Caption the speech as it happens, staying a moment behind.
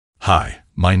Hi,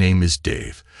 my name is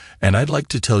Dave, and I'd like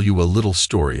to tell you a little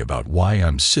story about why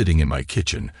I'm sitting in my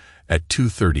kitchen at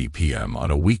 2:30 p.m. on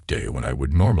a weekday when I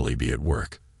would normally be at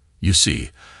work. You see,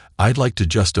 I'd like to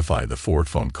justify the 4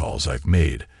 phone calls I've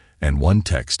made and 1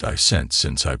 text I've sent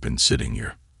since I've been sitting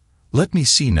here. Let me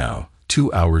see now,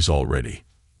 2 hours already,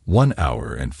 1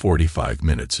 hour and 45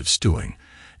 minutes of stewing,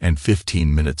 and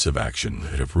 15 minutes of action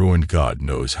that have ruined God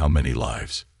knows how many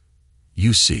lives.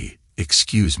 You see,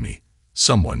 excuse me,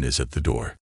 someone is at the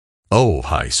door. Oh,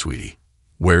 hi, sweetie.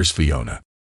 Where's Fiona?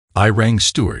 I rang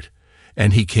Stuart,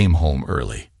 and he came home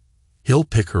early. He'll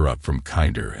pick her up from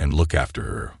Kinder and look after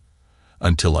her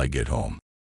until I get home.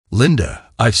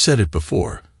 Linda, I've said it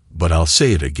before, but I'll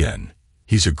say it again.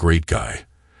 He's a great guy.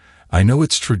 I know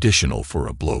it's traditional for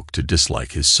a bloke to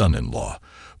dislike his son-in-law,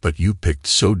 but you picked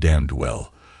so damned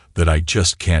well that I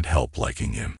just can't help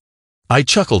liking him. I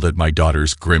chuckled at my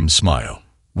daughter's grim smile.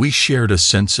 We shared a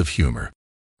sense of humor.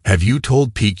 Have you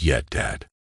told Pete yet, Dad?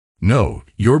 No,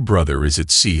 your brother is at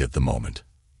sea at the moment.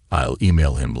 I'll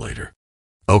email him later.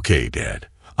 Okay, Dad,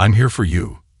 I'm here for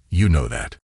you. You know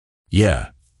that. Yeah,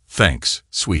 thanks,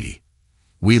 sweetie.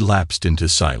 We lapsed into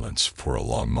silence for a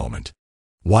long moment.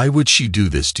 Why would she do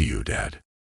this to you, Dad?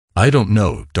 I don't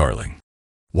know, darling.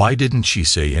 Why didn't she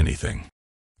say anything?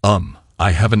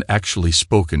 I haven't actually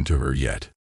spoken to her yet.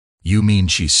 You mean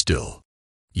she's still?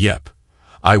 Yep.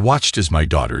 I watched as my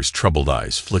daughter's troubled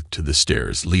eyes flicked to the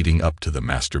stairs leading up to the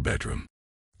master bedroom.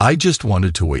 I just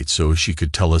wanted to wait so she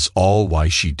could tell us all why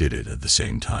she did it at the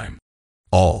same time.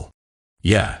 All?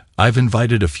 Yeah, I've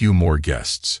invited a few more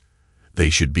guests.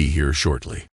 They should be here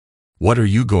shortly. What are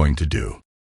you going to do?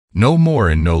 No more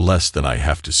and no less than I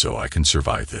have to so I can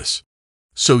survive this.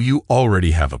 So you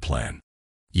already have a plan?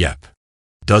 Yep.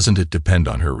 Doesn't it depend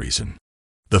on her reason?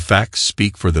 The facts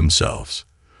speak for themselves.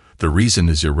 The reason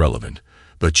is irrelevant,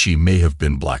 but she may have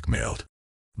been blackmailed.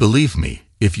 Believe me,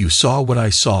 if you saw what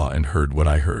I saw and heard what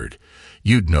I heard,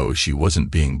 you'd know she wasn't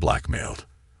being blackmailed.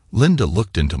 Linda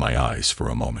looked into my eyes for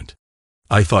a moment.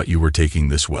 I thought you were taking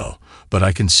this well, but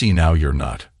I can see now you're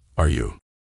not, are you?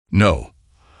 No.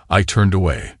 I turned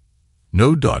away.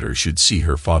 No daughter should see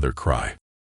her father cry.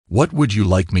 What would you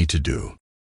like me to do?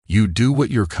 You do what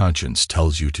your conscience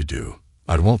tells you to do.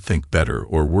 I won't think better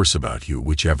or worse about you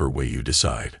whichever way you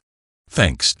decide.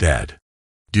 Thanks, Dad.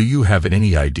 Do you have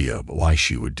any idea why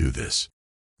she would do this?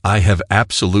 I have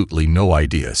absolutely no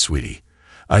idea, sweetie.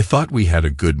 I thought we had a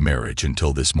good marriage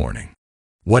until this morning.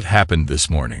 What happened this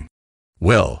morning?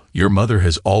 Well, your mother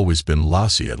has always been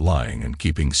lousy at lying and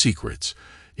keeping secrets.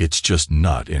 It's just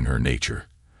not in her nature.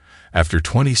 After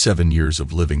 27 years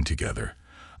of living together,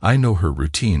 I know her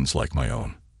routines like my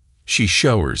own. She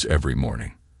showers every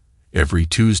morning. Every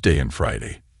Tuesday and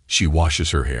Friday, she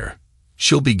washes her hair.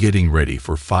 She'll be getting ready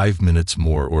for 5 minutes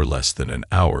more or less than an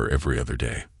hour every other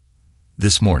day.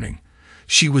 This morning,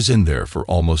 she was in there for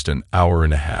almost an hour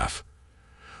and a half.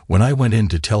 When I went in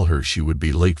to tell her she would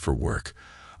be late for work,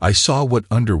 I saw what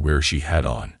underwear she had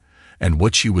on and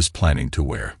what she was planning to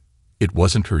wear. It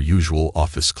wasn't her usual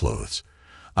office clothes.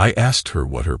 I asked her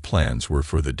what her plans were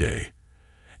for the day,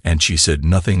 and she said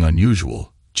nothing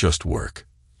unusual, just work.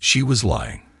 She was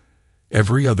lying.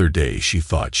 Every other day she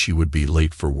thought she would be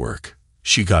late for work.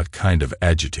 She got kind of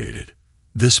agitated.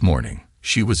 This morning,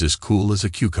 she was as cool as a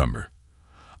cucumber.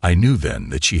 I knew then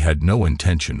that she had no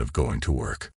intention of going to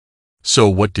work. So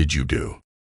what did you do?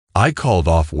 I called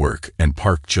off work and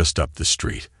parked just up the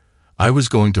street. I was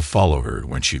going to follow her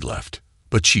when she left,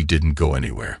 but she didn't go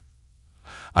anywhere.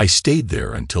 I stayed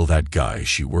there until that guy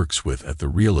she works with at the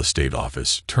real estate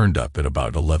office turned up at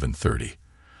about 11:30.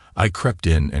 I crept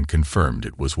in and confirmed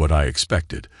it was what I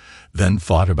expected, then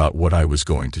thought about what I was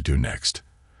going to do next.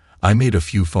 I made a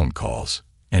few phone calls,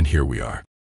 and here we are.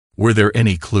 Were there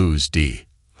any clues, Dee?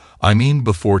 I mean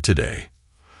before today.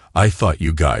 I thought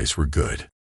you guys were good.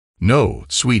 No,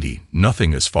 sweetie,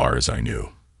 nothing as far as I knew.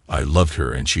 I loved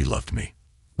her and she loved me.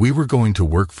 We were going to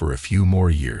work for a few more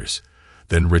years,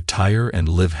 then retire and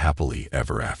live happily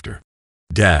ever after.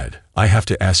 Dad, I have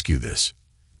to ask you this.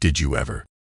 Did you ever?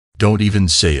 Don't even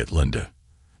say it, Linda.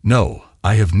 No,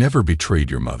 I have never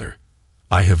betrayed your mother.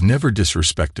 I have never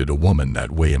disrespected a woman that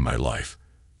way in my life.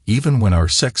 Even when our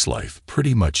sex life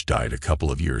pretty much died a couple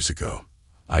of years ago,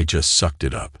 I just sucked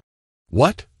it up.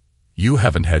 What? You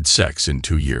haven't had sex in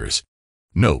 2 years?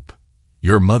 Nope.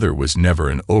 Your mother was never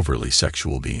an overly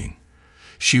sexual being.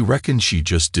 She reckoned she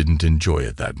just didn't enjoy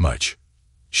it that much.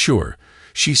 Sure,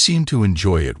 she seemed to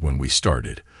enjoy it when we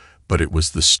started, but it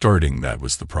was the starting that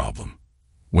was the problem.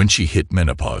 When she hit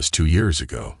menopause 2 years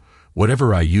ago,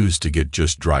 whatever I used to get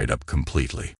just dried up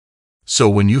completely. So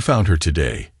when you found her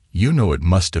today, you know it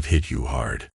must have hit you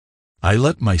hard. I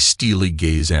let my steely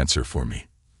gaze answer for me.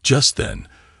 Just then,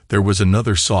 there was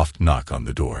another soft knock on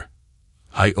the door.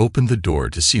 I opened the door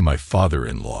to see my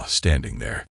father-in-law standing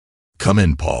there. "Come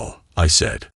in, Paul," I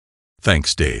said.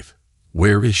 "Thanks, Dave.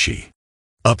 Where is she?"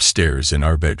 "Upstairs in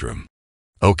our bedroom."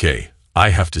 "Okay, I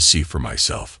have to see for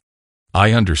myself."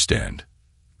 "I understand.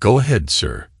 Go ahead,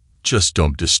 sir. Just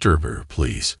don't disturb her,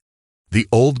 please." The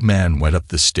old man went up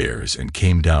the stairs and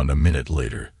came down a minute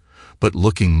later, but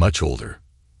looking much older.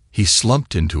 He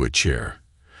slumped into a chair,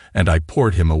 and I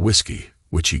poured him a whiskey,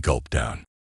 which he gulped down.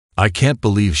 "I can't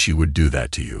believe she would do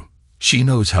that to you. She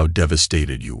knows how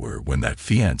devastated you were when that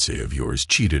fiancé of yours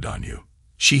cheated on you.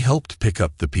 She helped pick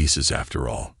up the pieces after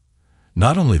all.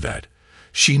 Not only that,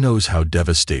 she knows how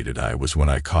devastated I was when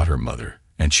I caught her mother,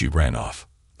 and she ran off,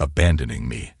 abandoning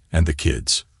me and the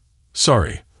kids.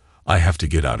 Sorry, I have to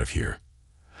get out of here.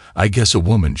 I guess a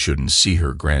woman shouldn't see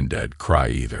her granddad cry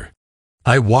either."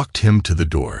 I walked him to the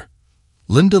door.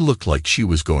 Linda looked like she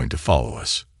was going to follow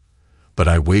us, but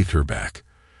I waved her back.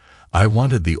 I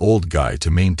wanted the old guy to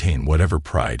maintain whatever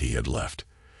pride he had left.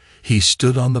 He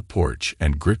stood on the porch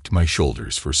and gripped my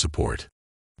shoulders for support.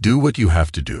 "Do what you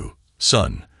have to do,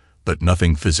 son, but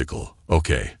nothing physical,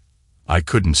 okay? I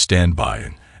couldn't stand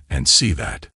by and see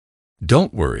that."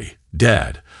 "Don't worry,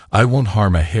 Dad, I won't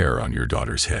harm a hair on your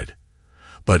daughter's head.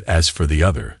 But as for the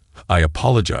other, I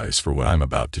apologize for what I'm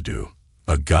about to do.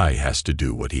 A guy has to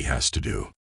do what he has to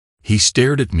do." He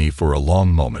stared at me for a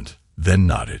long moment, then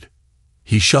nodded.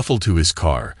 He shuffled to his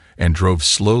car and drove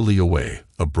slowly away,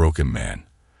 a broken man.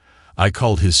 I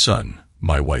called his son,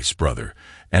 my wife's brother,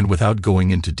 and without going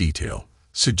into detail,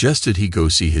 suggested he go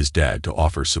see his dad to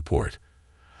offer support.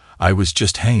 I was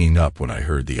just hanging up when I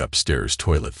heard the upstairs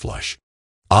toilet flush.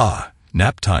 Ah,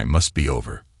 nap time must be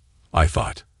over, I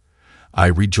thought. I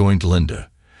rejoined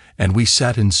Linda, and we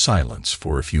sat in silence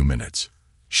for a few minutes.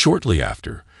 Shortly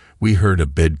after, we heard a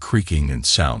bed creaking and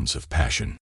sounds of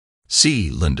passion. "See,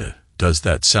 Linda, does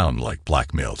that sound like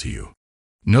blackmail to you?"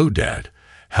 "No, Dad.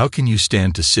 How can you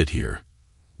stand to sit here?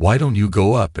 Why don't you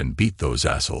go up and beat those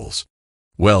assholes?"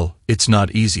 "Well, it's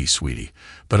not easy, sweetie,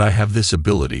 but I have this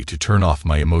ability to turn off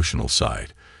my emotional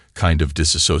side, kind of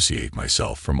disassociate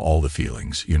myself from all the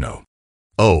feelings, you know."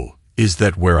 "Oh, is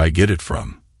that where I get it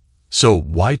from? So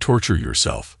why torture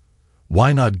yourself?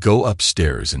 Why not go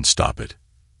upstairs and stop it?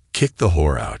 Kick the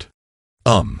whore out."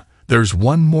 There's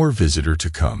one more visitor to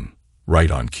come, right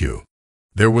on cue."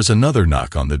 There was another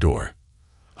knock on the door.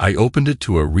 I opened it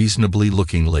to a reasonably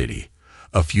looking lady,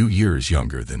 a few years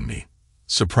younger than me.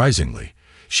 Surprisingly,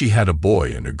 she had a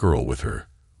boy and a girl with her,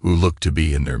 who looked to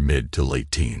be in their mid to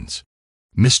late teens.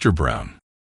 "Mr. Brown."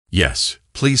 "Yes,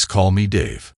 please call me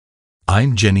Dave.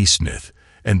 I'm Jenny Smith,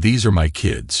 and these are my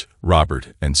kids,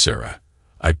 Robert and Sarah.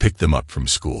 I picked them up from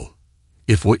school.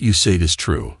 If what you say is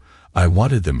true, I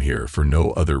wanted them here for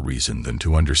no other reason than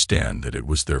to understand that it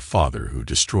was their father who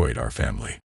destroyed our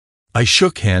family." I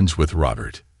shook hands with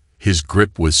Robert. His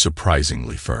grip was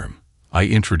surprisingly firm. I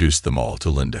introduced them all to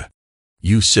Linda.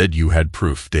 "You said you had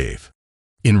proof, Dave."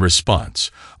 In response,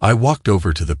 I walked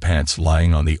over to the pants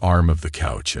lying on the arm of the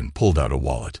couch and pulled out a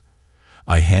wallet.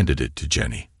 I handed it to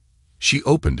Jenny. She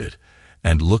opened it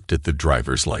and looked at the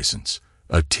driver's license.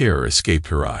 A tear escaped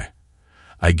her eye.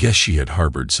 I guess she had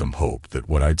harbored some hope that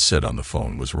what I'd said on the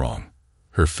phone was wrong.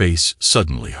 Her face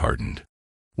suddenly hardened.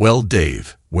 "Well,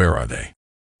 Dave, where are they?"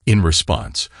 In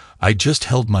response, I just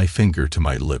held my finger to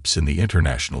my lips in the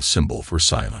international symbol for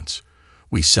silence.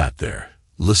 We sat there,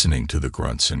 listening to the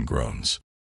grunts and groans.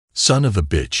 "Son of a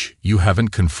bitch, you haven't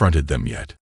confronted them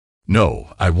yet."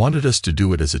 "No, I wanted us to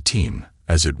do it as a team,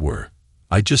 as it were.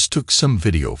 I just took some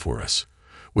video for us,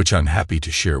 which I'm happy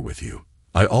to share with you.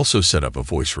 I also set up a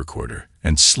voice recorder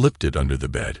and slipped it under the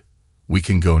bed. We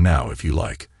can go now if you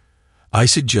like. I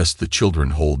suggest the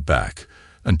children hold back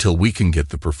until we can get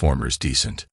the performers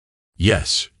decent."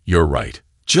 "Yes, you're right.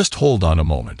 Just hold on a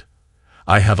moment.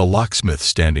 I have a locksmith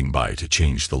standing by to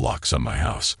change the locks on my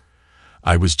house.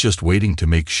 I was just waiting to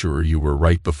make sure you were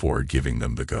right before giving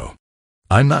them the go."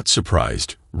 I'm not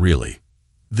surprised, really.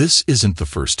 This isn't the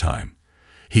first time.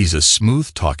 He's a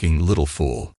smooth-talking little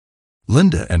fool.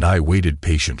 Linda and I waited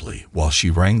patiently while she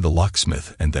rang the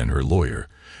locksmith and then her lawyer,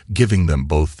 giving them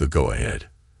both the go-ahead.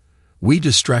 We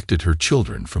distracted her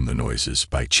children from the noises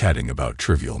by chatting about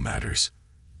trivial matters.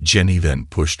 Jenny then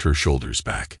pushed her shoulders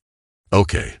back.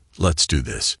 "Okay, let's do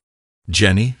this."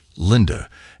 Jenny, Linda,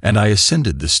 and I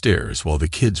ascended the stairs while the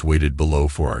kids waited below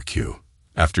for our cue.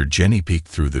 After Jenny peeked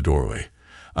through the doorway,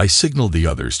 I signaled the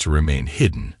others to remain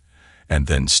hidden and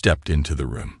then stepped into the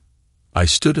room. I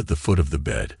stood at the foot of the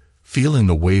bed, feeling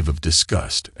the wave of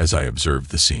disgust as I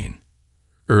observed the scene.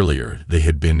 Earlier, they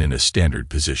had been in a standard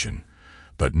position,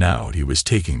 but now he was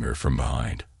taking her from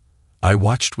behind. I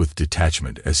watched with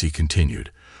detachment as he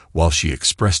continued, while she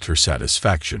expressed her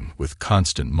satisfaction with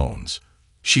constant moans.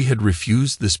 She had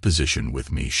refused this position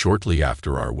with me shortly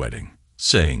after our wedding,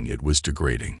 saying it was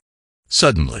degrading.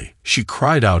 Suddenly, she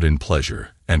cried out in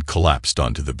pleasure and collapsed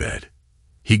onto the bed.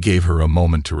 He gave her a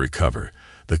moment to recover,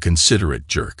 the considerate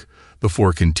jerk,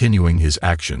 before continuing his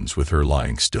actions with her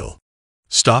lying still.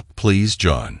 "Stop, please,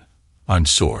 John. I'm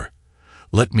sore.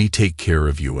 Let me take care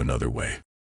of you another way."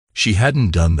 She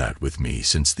hadn't done that with me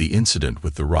since the incident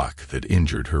with the rock that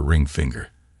injured her ring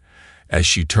finger. As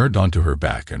she turned onto her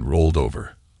back and rolled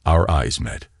over, our eyes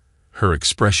met. Her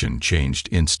expression changed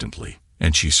instantly,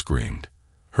 and she screamed.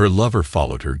 Her lover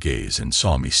followed her gaze and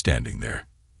saw me standing there.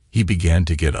 He began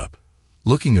to get up,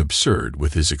 looking absurd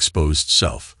with his exposed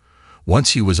self.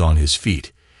 Once he was on his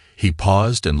feet, he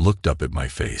paused and looked up at my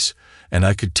face, and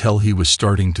I could tell he was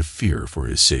starting to fear for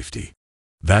his safety.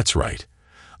 "That's right.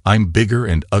 I'm bigger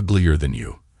and uglier than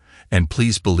you, and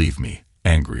please believe me,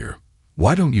 angrier.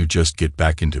 Why don't you just get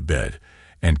back into bed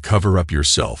and cover up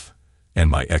yourself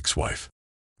and my ex-wife?"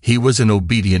 He was an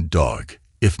obedient dog,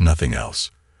 if nothing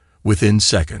else. Within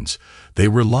seconds, they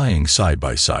were lying side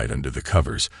by side under the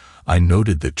covers. I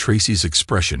noted that Tracy's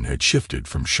expression had shifted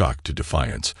from shock to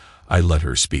defiance. I let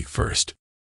her speak first.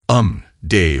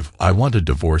 Dave, I want a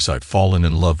divorce. I've fallen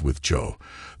in love with Joe.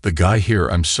 The guy here.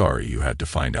 I'm sorry you had to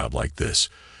find out like this.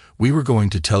 We were going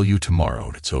to tell you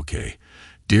tomorrow. It's okay.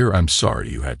 Dear, I'm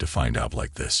sorry you had to find out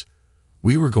like this.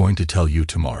 We were going to tell you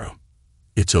tomorrow.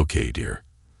 It's okay, dear.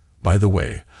 By the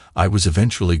way, I was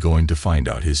eventually going to find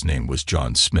out his name was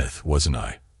John Smith, wasn't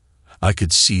I? I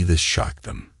could see this shocked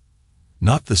them.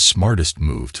 Not the smartest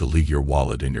move to leave your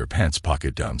wallet in your pants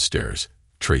pocket downstairs,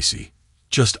 Tracy.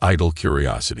 Just idle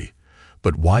curiosity.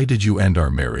 But why did you end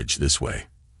our marriage this way?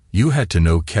 You had to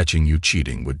know catching you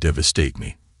cheating would devastate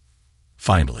me.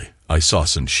 Finally, I saw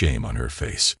some shame on her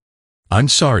face. I'm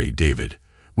sorry, David.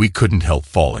 We couldn't help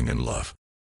falling in love.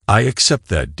 I accept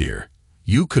that, dear.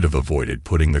 You could have avoided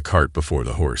putting the cart before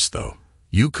the horse, though.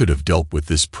 You could have dealt with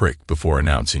this prick before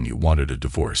announcing you wanted a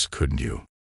divorce, couldn't you?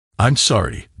 I'm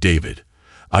sorry, David.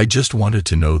 I just wanted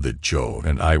to know that Joe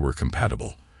and I were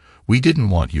compatible. We didn't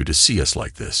want you to see us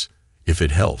like this. If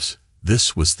it helps,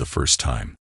 this was the first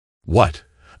time. What?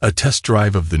 A test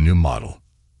drive of the new model?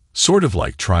 Sort of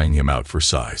like trying him out for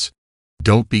size.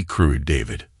 Don't be crude,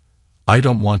 David. I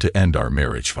don't want to end our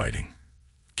marriage fighting.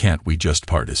 Can't we just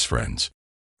part as friends?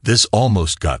 This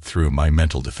almost got through my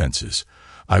mental defenses.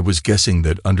 I was guessing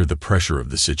that under the pressure of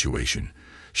the situation,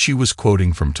 she was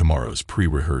quoting from tomorrow's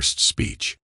pre-rehearsed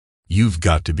speech. You've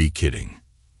got to be kidding.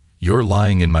 You're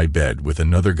lying in my bed with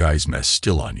another guy's mess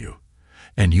still on you,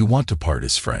 and you want to part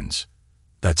as friends.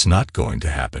 That's not going to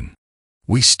happen.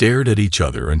 We stared at each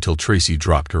other until Tracy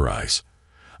dropped her eyes.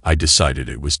 I decided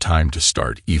it was time to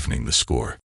start evening the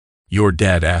score. Your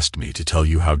dad asked me to tell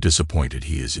you how disappointed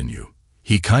he is in you.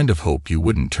 He kind of hoped you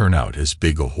wouldn't turn out as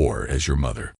big a whore as your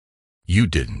mother. You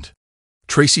didn't.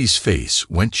 Tracy's face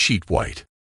went sheet white.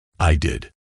 I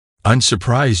did. I'm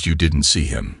surprised you didn't see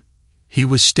him. He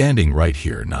was standing right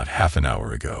here not half an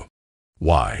hour ago.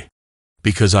 Why?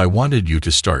 Because I wanted you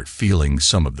to start feeling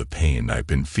some of the pain I've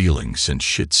been feeling since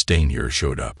shit stain here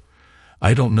showed up.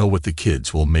 I don't know what the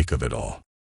kids will make of it all.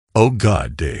 Oh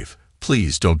God, Dave,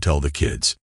 please don't tell the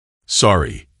kids.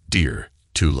 Sorry, dear,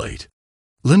 too late.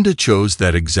 Linda chose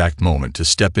that exact moment to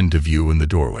step into view in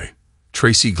the doorway.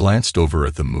 Tracy glanced over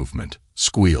at the movement,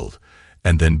 squealed,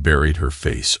 and then buried her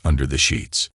face under the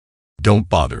sheets. Don't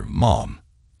bother, Mom.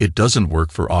 It doesn't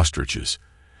work for ostriches,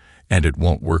 and it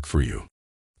won't work for you.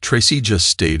 Tracy just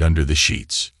stayed under the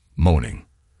sheets, moaning.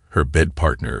 Her bed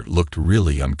partner looked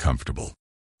really uncomfortable.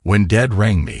 When Dad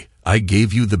rang me, I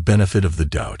gave you the benefit of the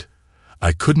doubt.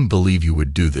 I couldn't believe you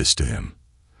would do this to him.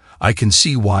 I can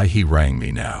see why he rang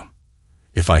me now.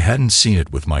 If I hadn't seen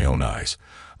it with my own eyes,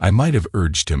 I might have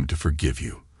urged him to forgive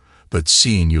you. But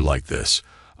seeing you like this,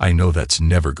 I know that's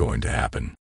never going to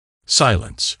happen.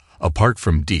 Silence, apart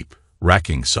from deep,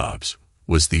 racking sobs,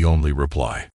 was the only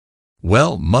reply.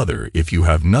 Well, Mother, if you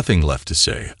have nothing left to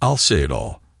say, I'll say it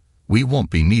all. We won't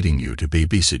be needing you to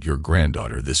babysit your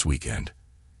granddaughter this weekend.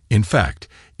 In fact,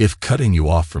 if cutting you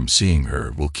off from seeing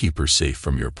her will keep her safe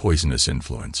from your poisonous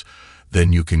influence,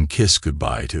 then you can kiss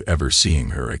goodbye to ever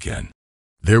seeing her again.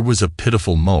 There was a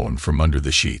pitiful moan from under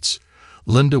the sheets.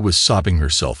 Linda was sobbing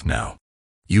herself now.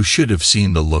 You should have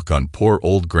seen the look on poor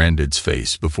old Granddad's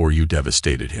face before you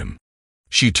devastated him.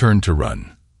 She turned to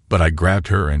run, but I grabbed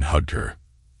her and hugged her.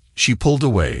 She pulled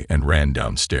away and ran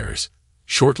downstairs.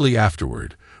 Shortly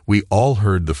afterward, we all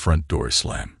heard the front door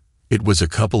slam. It was a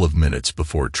couple of minutes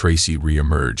before Tracy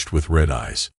re-emerged with red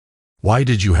eyes. Why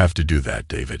did you have to do that,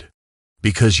 David?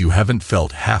 Because you haven't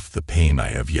felt half the pain I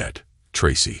have yet,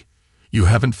 Tracy. You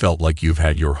haven't felt like you've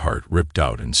had your heart ripped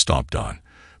out and stomped on,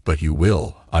 but you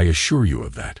will, I assure you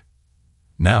of that.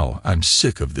 Now I'm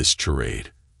sick of this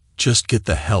charade. Just get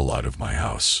the hell out of my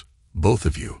house, both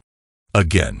of you.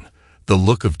 Again, the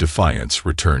look of defiance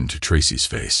returned to Tracy's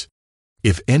face.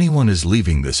 If anyone is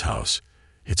leaving this house,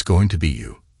 it's going to be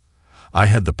you. I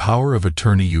had the power of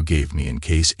attorney you gave me in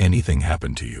case anything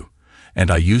happened to you, and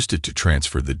I used it to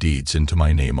transfer the deeds into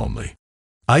my name only.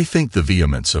 I think the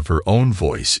vehemence of her own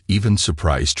voice even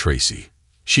surprised Tracy.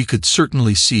 She could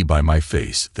certainly see by my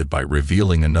face that by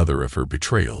revealing another of her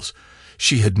betrayals,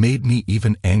 she had made me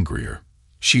even angrier.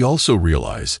 She also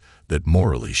realized that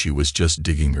morally she was just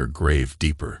digging her grave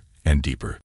deeper and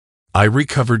deeper. I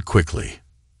recovered quickly.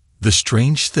 The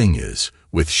strange thing is,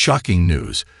 with shocking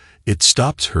news, it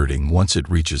stops hurting once it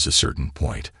reaches a certain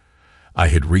point. I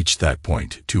had reached that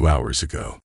point 2 hours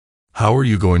ago. How are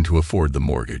you going to afford the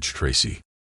mortgage, Tracy?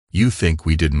 You think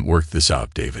we didn't work this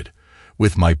out, David.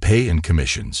 With my pay and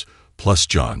commissions, plus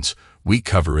John's, we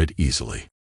cover it easily.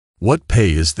 What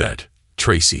pay is that,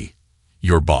 Tracy?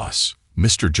 Your boss,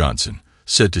 Mr. Johnson,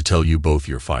 said to tell you both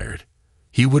you're fired.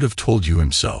 He would have told you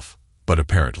himself, but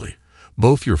apparently,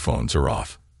 both your phones are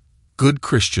off. Good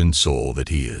Christian soul that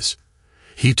he is.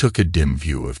 He took a dim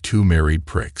view of two married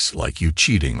pricks like you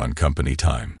cheating on company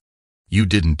time. You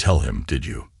didn't tell him, did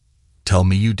you? Tell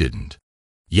me you didn't.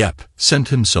 Yep, sent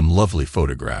him some lovely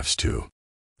photographs too.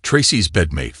 Tracy's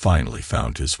bedmate finally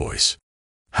found his voice.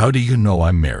 How do you know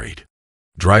I'm married?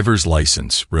 Driver's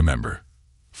license, remember.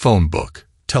 Phone book,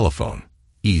 telephone,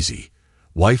 easy.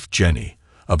 Wife Jenny,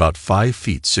 about 5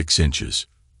 feet 6 inches.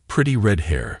 Pretty red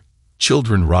hair.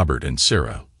 Children Robert and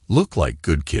Sarah, look like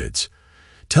good kids.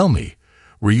 Tell me,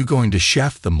 were you going to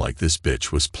shaft them like this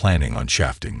bitch was planning on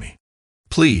shafting me?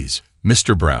 Please,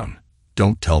 Mr. Brown,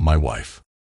 don't tell my wife.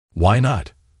 Why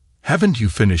not? Haven't you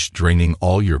finished draining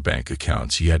all your bank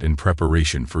accounts yet in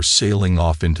preparation for sailing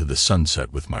off into the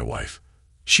sunset with my wife?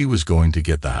 She was going to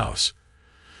get the house.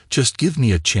 Just give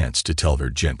me a chance to tell her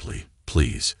gently,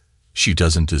 please. She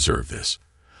doesn't deserve this.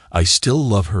 I still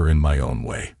love her in my own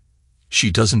way. She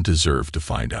doesn't deserve to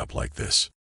find out like this.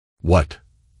 What?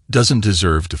 Doesn't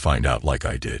deserve to find out like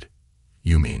I did?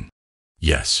 You mean?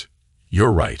 Yes,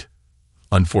 you're right.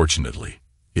 Unfortunately,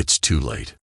 it's too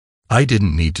late. I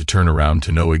didn't need to turn around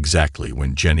to know exactly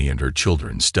when Jenny and her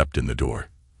children stepped in the door.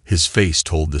 His face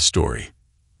told the story.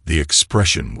 The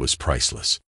expression was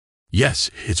priceless.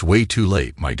 Yes, it's way too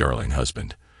late, my darling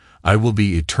husband. I will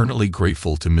be eternally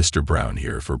grateful to Mr. Brown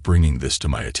here for bringing this to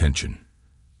my attention.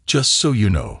 Just so you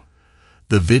know,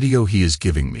 the video he is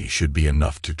giving me should be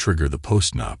enough to trigger the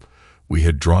post-nop we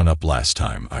had drawn up last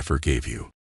time I forgave you.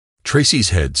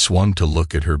 Tracy's head swung to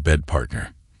look at her bed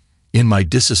partner. In my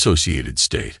disassociated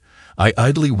state, I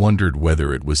idly wondered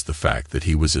whether it was the fact that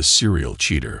he was a serial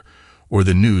cheater or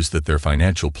the news that their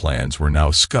financial plans were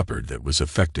now scuppered that was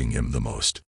affecting him the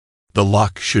most. The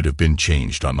lock should have been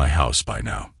changed on my house by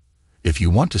now. If you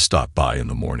want to stop by in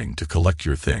the morning to collect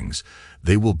your things,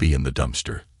 they will be in the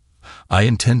dumpster. I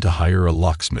intend to hire a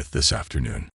locksmith this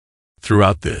afternoon.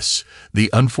 Throughout this, the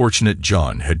unfortunate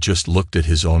John had just looked at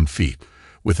his own feet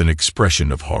with an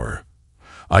expression of horror.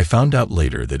 I found out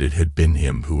later that it had been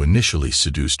him who initially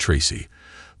seduced Tracy,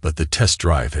 but the test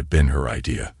drive had been her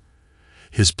idea.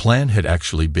 His plan had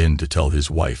actually been to tell his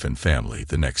wife and family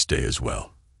the next day as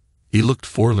well. He looked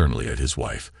forlornly at his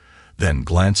wife, then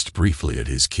glanced briefly at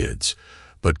his kids,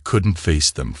 but couldn't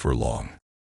face them for long.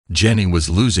 Jenny was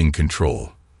losing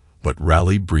control, but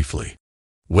rallied briefly.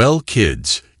 Well,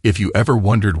 kids, if you ever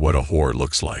wondered what a whore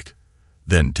looks like,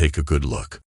 then take a good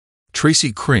look.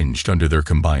 Tracy cringed under their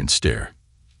combined stare.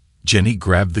 Jenny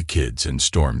grabbed the kids and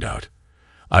stormed out.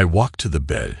 I walked to the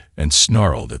bed and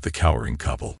snarled at the cowering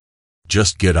couple.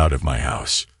 Just get out of my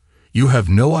house. You have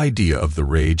no idea of the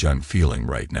rage I'm feeling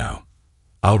right now.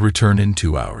 I'll return in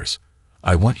 2 hours.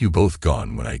 I want you both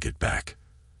gone when I get back.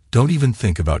 Don't even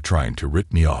think about trying to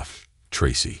rip me off,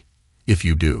 Tracy. If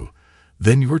you do,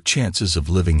 then your chances of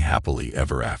living happily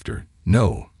ever after,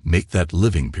 make that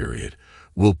living period,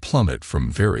 will plummet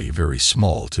from very, very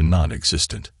small to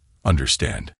non-existent.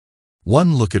 Understand?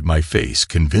 One look at my face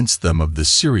convinced them of the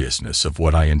seriousness of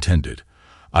what I intended.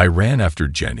 I ran after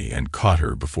Jenny and caught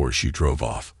her before she drove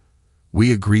off.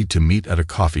 We agreed to meet at a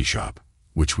coffee shop,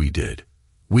 which we did.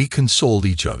 We consoled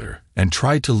each other and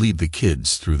tried to lead the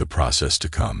kids through the process to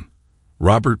come.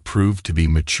 Robert proved to be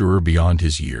mature beyond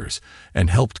his years and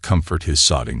helped comfort his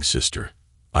sobbing sister.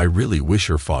 I really wish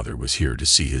her father was here to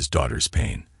see his daughter's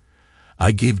pain.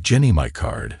 I gave Jenny my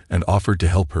card and offered to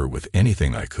help her with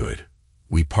anything I could.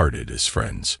 We parted as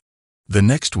friends. The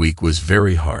next week was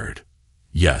very hard.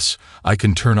 Yes, I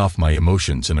can turn off my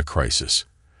emotions in a crisis.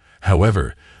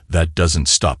 However, that doesn't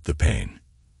stop the pain.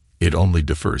 It only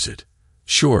defers it.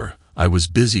 Sure, I was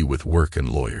busy with work and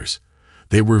lawyers.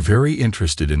 They were very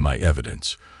interested in my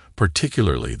evidence,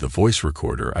 particularly the voice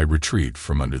recorder I retrieved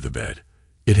from under the bed.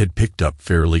 It had picked up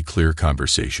fairly clear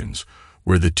conversations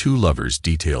where the two lovers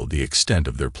detailed the extent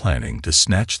of their planning to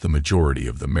snatch the majority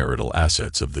of the marital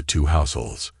assets of the two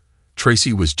households.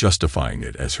 Tracy was justifying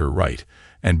it as her right,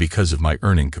 and because of my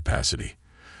earning capacity.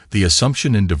 The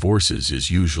assumption in divorces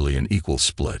is usually an equal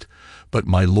split, but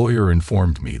my lawyer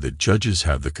informed me that judges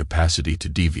have the capacity to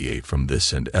deviate from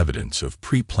this, and evidence of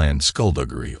pre-planned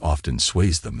skullduggery often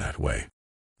sways them that way.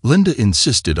 Linda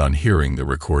insisted on hearing the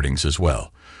recordings as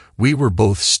well. We were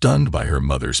both stunned by her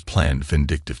mother's planned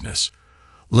vindictiveness.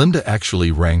 Linda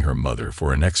actually rang her mother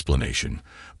for an explanation,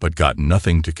 but got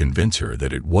nothing to convince her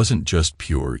that it wasn't just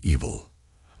pure evil.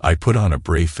 I put on a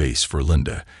brave face for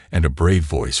Linda and a brave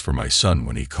voice for my son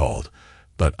when he called,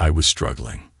 but I was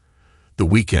struggling. The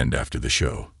weekend after the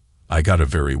show, I got a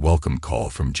very welcome call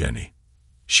from Jenny.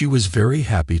 She was very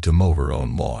happy to mow her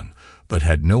own lawn, but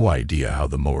had no idea how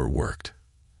the mower worked.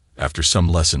 After some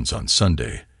lessons on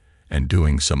Sunday, and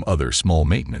doing some other small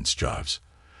maintenance jobs,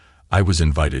 I was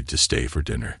invited to stay for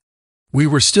dinner. We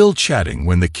were still chatting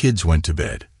when the kids went to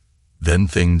bed. Then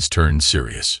things turned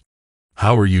serious.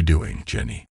 "How are you doing,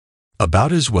 Jenny?"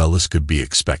 "About as well as could be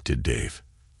expected, Dave.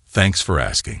 Thanks for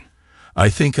asking. I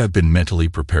think I've been mentally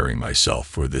preparing myself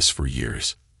for this for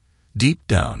years. Deep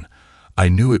down, I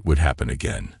knew it would happen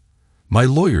again. My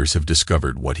lawyers have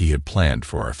discovered what he had planned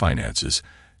for our finances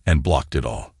and blocked it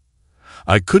all.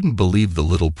 I couldn't believe the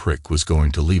little prick was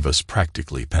going to leave us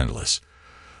practically penniless.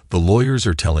 The lawyers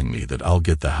are telling me that I'll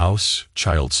get the house,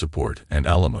 child support, and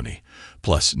alimony,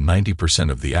 plus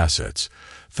 90% of the assets,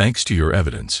 thanks to your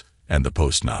evidence and the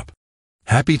post-nop.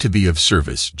 Happy to be of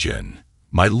service, Jen.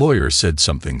 My lawyer said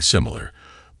something similar,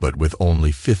 but with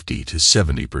only 50 to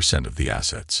 70% of the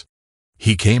assets.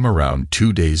 He came around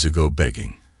 2 days ago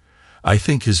begging. I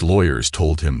think his lawyers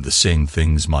told him the same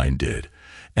things mine did,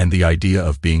 and the idea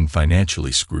of being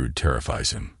financially screwed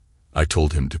terrifies him. I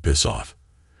told him to piss off.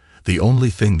 The only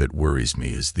thing that worries me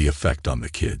is the effect on the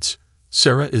kids.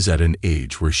 Sarah is at an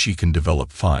age where she can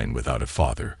develop fine without a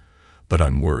father, but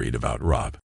I'm worried about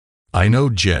Rob. I know,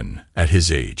 Jen, at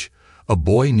his age, a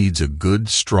boy needs a good,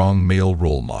 strong male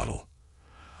role model.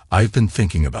 I've been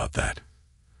thinking about that.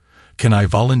 Can I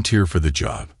volunteer for the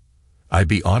job? I'd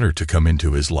be honored to come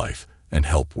into his life and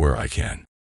help where I can."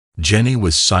 Jenny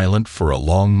was silent for a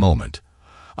long moment.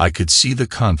 I could see the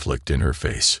conflict in her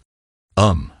face.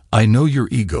 I know your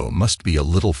ego must be a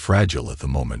little fragile at the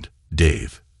moment,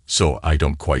 Dave, so I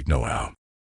don't quite know how.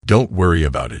 Don't worry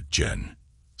about it, Jen.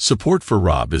 Support for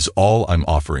Rob is all I'm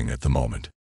offering at the moment."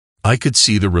 I could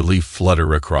see the relief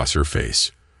flutter across her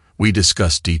face. We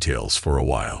discussed details for a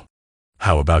while.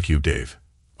 "How about you, Dave?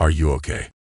 Are you okay?"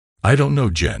 "I don't know,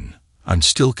 Jen. I'm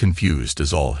still confused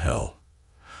as all hell.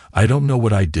 I don't know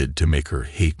what I did to make her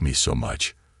hate me so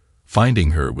much.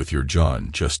 Finding her with your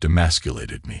John just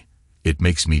emasculated me. It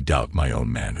makes me doubt my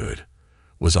own manhood.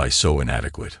 Was I so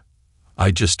inadequate?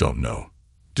 I just don't know.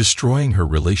 Destroying her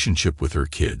relationship with her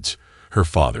kids, her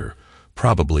father,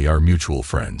 probably our mutual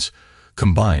friends,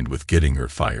 combined with getting her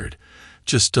fired,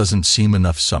 just doesn't seem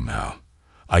enough somehow.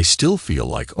 I still feel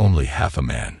like only half a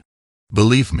man.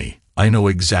 Believe me, I know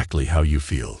exactly how you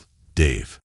feel,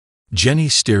 Dave." Jenny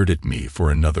stared at me for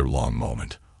another long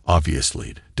moment,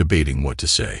 obviously debating what to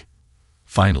say.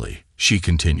 Finally, she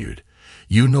continued,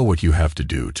 "You know what you have to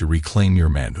do to reclaim your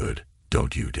manhood,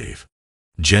 don't you, Dave?"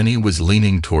 Jenny was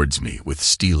leaning towards me with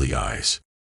steely eyes.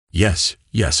 Yes,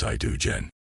 I do, Jen."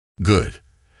 "Good.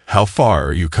 How far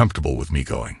are you comfortable with me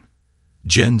going?"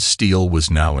 Jen's steel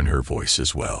was now in her voice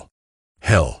as well.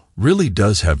 "Hell really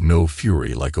does have no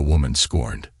fury like a woman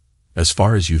scorned. As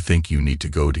far as you think you need to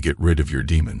go to get rid of your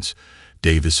demons,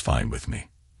 Dave is fine with me.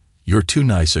 You're too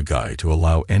nice a guy to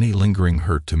allow any lingering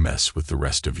hurt to mess with the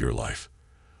rest of your life.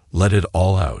 Let it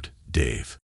all out,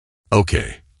 Dave."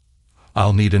 "Okay.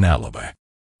 I'll need an alibi."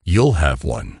 "You'll have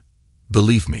one.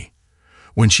 Believe me."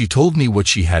 When she told me what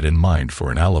she had in mind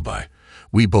for an alibi,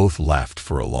 we both laughed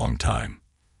for a long time.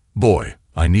 Boy,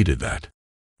 I needed that.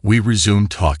 We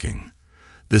resumed talking.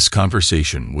 This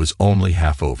conversation was only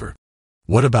half over.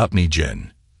 "What about me,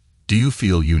 Jen? Do you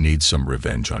feel you need some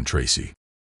revenge on Tracy?"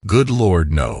 "Good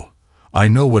Lord, no. I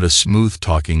know what a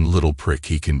smooth-talking little prick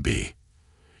he can be.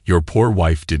 Your poor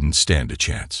wife didn't stand a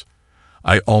chance.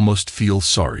 I almost feel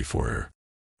sorry for her.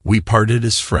 We parted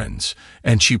as friends,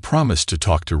 and she promised to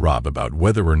talk to Rob about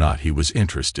whether or not he was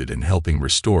interested in helping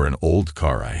restore an old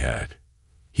car I had.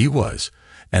 He was,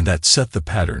 and that set the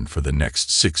pattern for the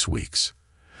next 6 weeks.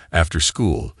 After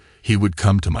school, he would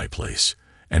come to my place,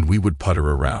 and we would putter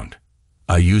around.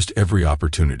 I used every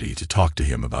opportunity to talk to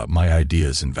him about my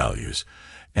ideas and values,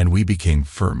 and we became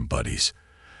firm buddies.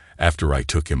 After I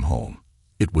took him home,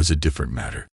 it was a different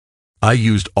matter. I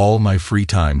used all my free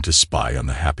time to spy on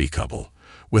the happy couple.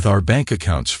 With our bank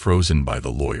accounts frozen by the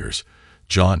lawyers,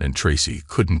 John and Tracy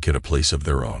couldn't get a place of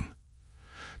their own.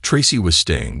 Tracy was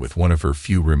staying with one of her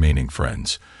few remaining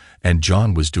friends, and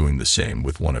John was doing the same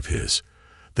with one of his.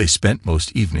 They spent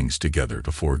most evenings together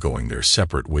before going their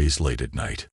separate ways late at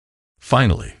night.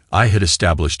 Finally, I had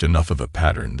established enough of a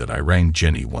pattern that I rang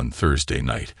Jenny one Thursday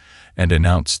night and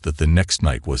announced that the next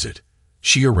night was it.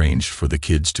 She arranged for the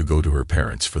kids to go to her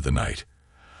parents for the night.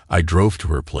 I drove to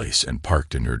her place and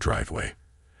parked in her driveway.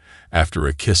 After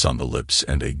a kiss on the lips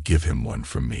and a "give him one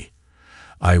from me,"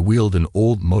 I wheeled an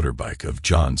old motorbike of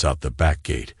John's out the back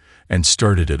gate and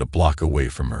started it a block away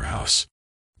from her house.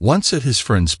 Once at his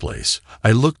friend's place,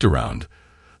 I looked around,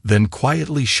 then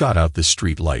quietly shot out the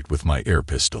street light with my air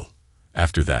pistol.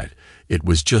 After that, it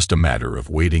was just a matter of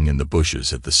waiting in the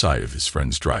bushes at the side of his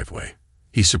friend's driveway.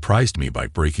 He surprised me by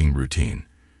breaking routine.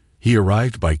 He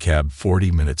arrived by cab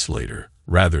 40 minutes later,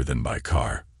 rather than by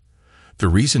car. The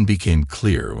reason became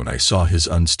clear when I saw his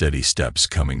unsteady steps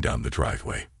coming down the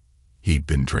driveway. He'd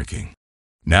been drinking.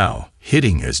 Now,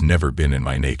 hitting has never been in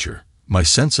my nature. My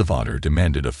sense of honor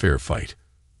demanded a fair fight.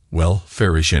 Well,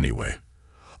 fairish anyway.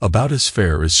 About as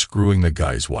fair as screwing the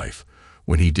guy's wife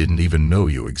when he didn't even know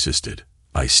you existed.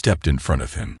 I stepped in front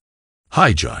of him.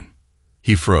 "Hi, John."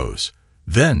 He froze.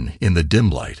 Then, in the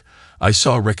dim light, I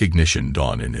saw recognition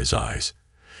dawn in his eyes.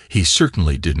 He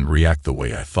certainly didn't react the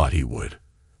way I thought he would.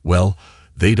 Well,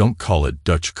 they don't call it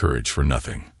Dutch courage for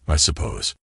nothing, I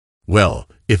suppose. Well,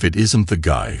 if it isn't the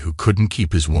guy who couldn't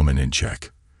keep his woman in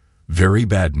check. Very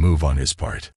bad move on his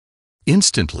part.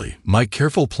 Instantly, my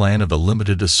careful plan of a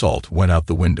limited assault went out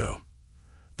the window.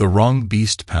 The wrong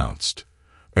beast pounced.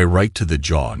 A right to the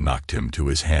jaw knocked him to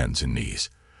his hands and knees.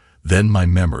 Then my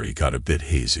memory got a bit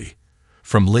hazy.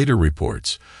 From later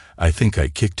reports, I think I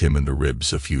kicked him in the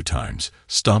ribs a few times,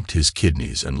 stomped his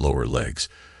kidneys and lower legs,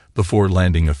 before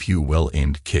landing a few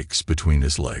well-aimed kicks between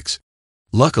his legs.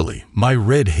 Luckily, my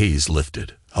red haze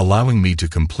lifted, allowing me to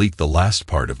complete the last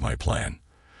part of my plan.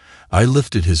 I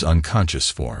lifted his unconscious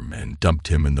form and dumped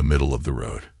him in the middle of the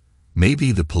road.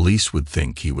 Maybe the police would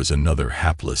think he was another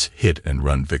hapless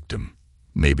hit-and-run victim.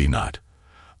 Maybe not.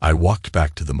 I walked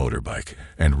back to the motorbike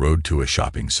and rode to a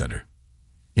shopping center.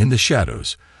 In the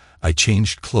shadows, I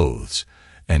changed clothes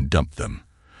and dumped them,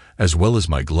 as well as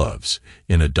my gloves,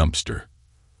 in a dumpster.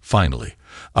 Finally,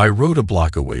 I rode a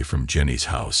block away from Jenny's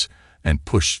house and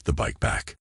pushed the bike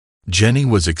back. Jenny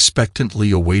was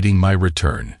expectantly awaiting my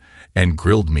return and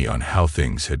grilled me on how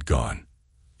things had gone.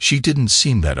 She didn't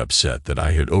seem that upset that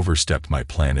I had overstepped my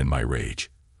plan in my rage.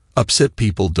 Upset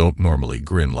people don't normally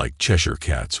grin like Cheshire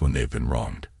cats when they've been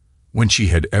wronged. When she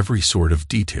had every sort of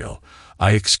detail,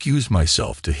 I excused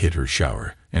myself to hit her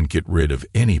shower and get rid of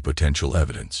any potential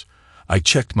evidence. I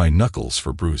checked my knuckles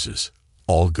for bruises.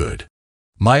 All good.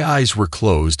 My eyes were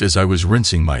closed as I was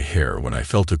rinsing my hair when I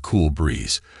felt a cool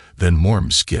breeze, then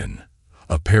warm skin.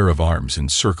 A pair of arms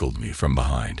encircled me from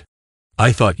behind.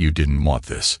 "I thought you didn't want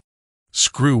this."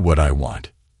 "Screw what I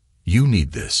want. You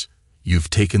need this. You've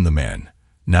taken the man.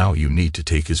 Now you need to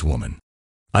take his woman."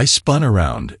 I spun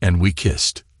around and we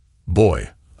kissed.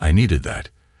 Boy, I needed that.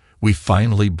 We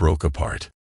finally broke apart.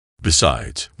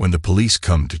 Besides, when the police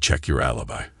come to check your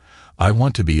alibi, I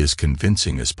want to be as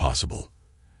convincing as possible.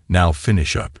 Now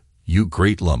finish up, you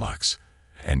great lummox,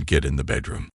 and get in the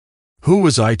bedroom. Who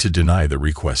was I to deny the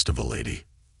request of a lady?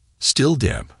 Still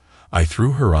damp, I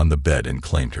threw her on the bed and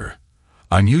claimed her.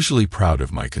 I'm usually proud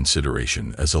of my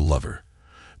consideration as a lover.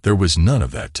 There was none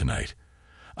of that tonight.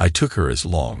 I took her as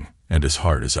long and as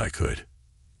hard as I could.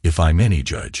 If I'm any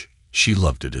judge, she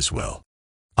loved it as well.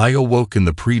 I awoke in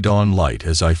the pre-dawn light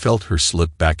as I felt her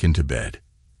slip back into bed.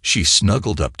 She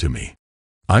snuggled up to me.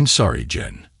 "I'm sorry,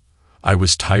 Jen. I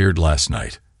was tired last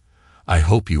night. I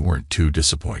hope you weren't too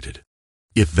disappointed.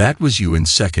 If that was you in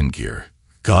second gear,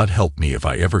 God help me if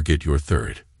I ever get your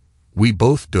third." We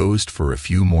both dozed for a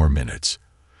few more minutes.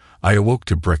 I awoke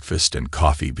to breakfast and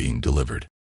coffee being delivered.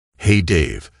 "Hey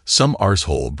Dave, some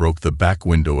arsehole broke the back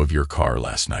window of your car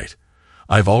last night.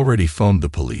 I've already phoned the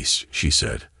police," she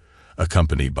said,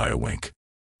 accompanied by a wink.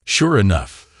 Sure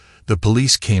enough, the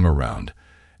police came around,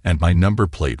 and my number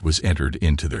plate was entered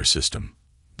into their system.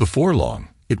 Before long,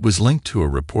 it was linked to a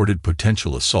reported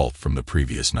potential assault from the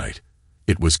previous night.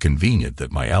 It was convenient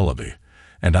that my alibi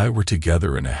and I were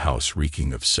together in a house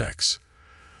reeking of sex.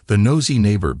 The nosy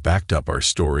neighbor backed up our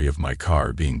story of my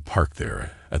car being parked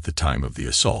there at the time of the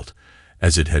assault,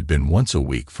 as it had been once a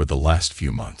week for the last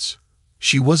few months.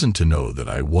 She wasn't to know that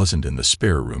I wasn't in the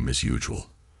spare room as usual.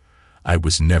 I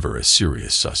was never a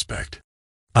serious suspect.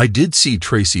 I did see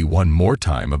Tracy one more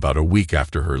time about a week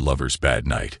after her lover's bad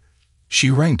night. She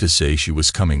rang to say she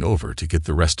was coming over to get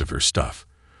the rest of her stuff.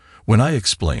 When I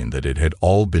explained that it had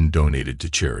all been donated to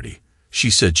charity, she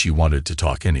said she wanted to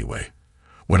talk anyway.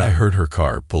 When I heard her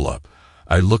car pull up,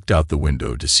 I looked out the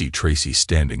window to see Tracy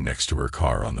standing next to her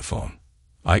car on the phone.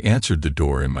 I answered the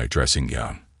door in my dressing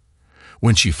gown.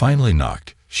 When she finally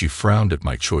knocked, she frowned at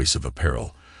my choice of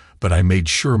apparel, but I made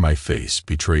sure my face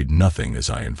betrayed nothing as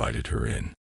I invited her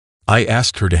in. I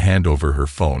asked her to hand over her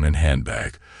phone and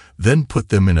handbag, then put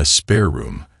them in a spare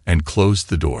room and closed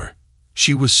the door.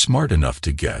 She was smart enough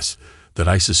to guess that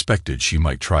I suspected she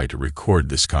might try to record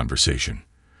this conversation.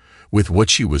 With what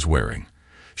she was wearing,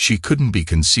 she couldn't be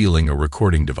concealing a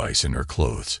recording device in her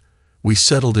clothes. We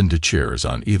settled into chairs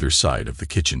on either side of the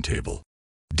kitchen table.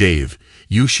 "Dave,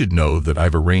 you should know that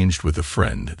I've arranged with a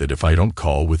friend that if I don't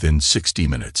call within 60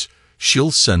 minutes,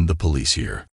 she'll send the police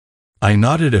here." I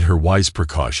nodded at her wise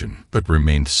precaution, but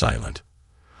remained silent.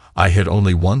 I had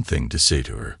only one thing to say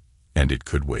to her, and it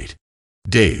could wait.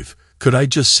 "Dave, could I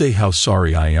just say how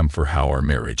sorry I am for how our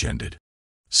marriage ended?"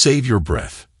 "Save your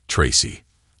breath, Tracy.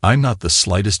 I'm not the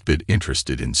slightest bit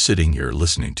interested in sitting here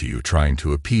listening to you trying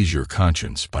to appease your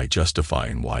conscience by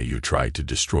justifying why you tried to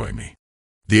destroy me."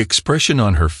 The expression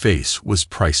on her face was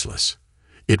priceless.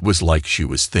 It was like she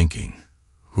was thinking,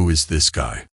 "Who is this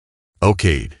guy?"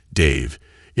 "Okay, Dave,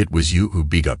 it was you who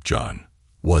beat up John,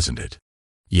 wasn't it?"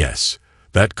 "Yes."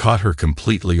 That caught her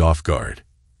completely off guard.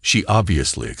 She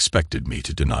obviously expected me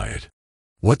to deny it.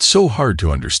 "What's so hard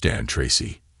to understand,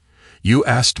 Tracy? You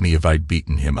asked me if I'd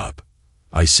beaten him up.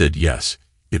 I said yes,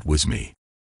 it was me.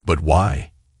 But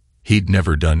why? He'd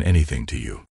never done anything to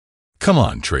you." "Come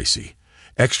on, Tracy.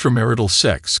 Extramarital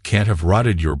sex can't have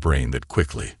rotted your brain that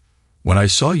quickly. When I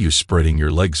saw you spreading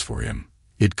your legs for him,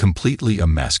 it completely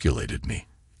emasculated me.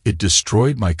 It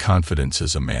destroyed my confidence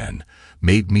as a man,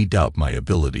 made me doubt my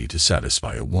ability to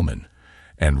satisfy a woman,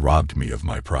 and robbed me of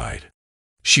my pride."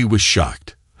 She was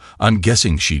shocked. I'm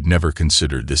guessing she'd never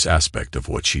considered this aspect of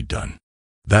what she'd done.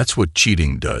 That's what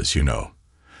cheating does, you know.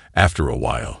 After a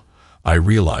while, I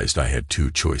realized I had two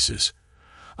choices.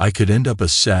 I could end up a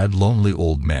sad, lonely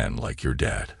old man like your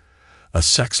dad, a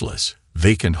sexless,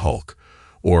 vacant hulk,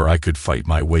 or I could fight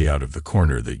my way out of the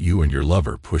corner that you and your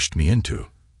lover pushed me into.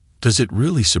 Does it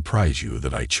really surprise you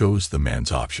that I chose the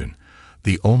man's option,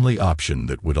 the only option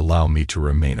that would allow me to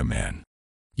remain a man?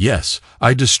 Yes,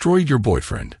 I destroyed your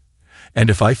boyfriend, and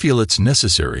if I feel it's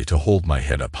necessary to hold my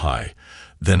head up high,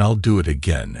 then I'll do it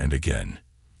again and again.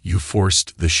 You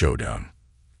forced the showdown,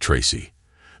 Tracy.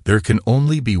 There can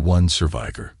only be one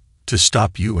survivor. To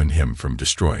stop you and him from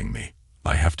destroying me,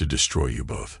 I have to destroy you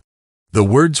both." The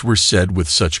words were said with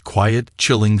such quiet,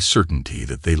 chilling certainty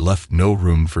that they left no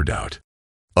room for doubt.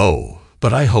 "Oh,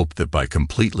 but I hope that by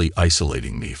completely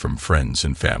isolating me from friends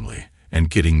and family and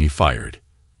getting me fired,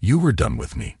 you were done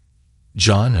with me.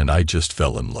 John and I just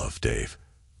fell in love, Dave.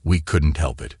 We couldn't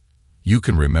help it. You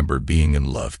can remember being in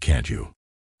love, can't you?"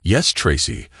 "Yes,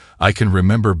 Tracy, I can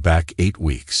remember back 8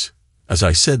 weeks. As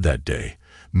I said that day,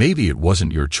 maybe it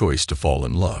wasn't your choice to fall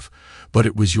in love, but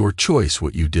it was your choice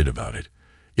what you did about it.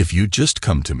 If you'd just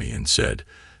come to me and said,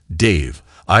 'Dave,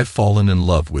 I've fallen in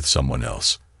love with someone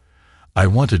else. I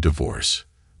want a divorce,'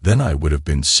 then I would have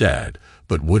been sad,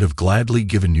 but would have gladly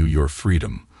given you your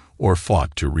freedom or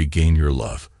fought to regain your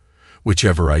love,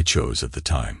 whichever I chose at the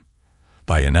time.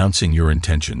 By announcing your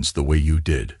intentions the way you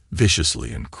did,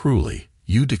 viciously and cruelly,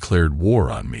 you declared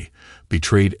war on me,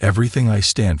 betrayed everything I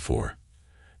stand for,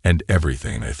 and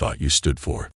everything I thought you stood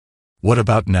for. What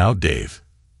about now, Dave?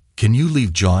 Can you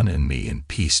leave John and me in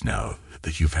peace now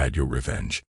that you've had your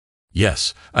revenge?"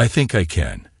 "Yes, I think I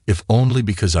can, if only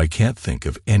because I can't think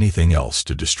of anything else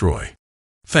to destroy."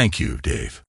 "Thank you,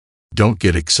 Dave." "Don't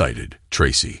get excited,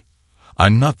 Tracy.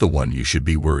 I'm not the one you should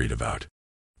be worried about."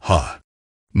 "Huh.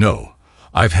 No,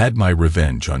 I've had my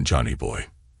revenge on Johnny Boy.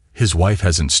 His wife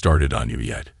hasn't started on you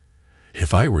yet.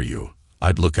 If I were you,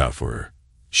 I'd look out for her.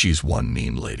 She's one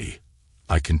mean lady,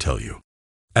 I can tell you."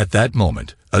 At that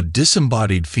moment, a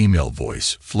disembodied female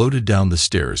voice floated down the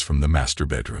stairs from the master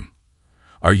bedroom.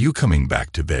 "Are you coming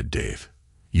back to bed, Dave?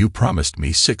 You promised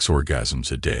me 6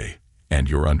 orgasms a day, and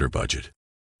you're under budget."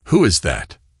 "Who is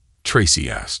that?" Tracy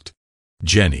asked.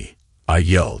 "Jenny," I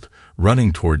yelled,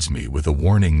 running towards me with a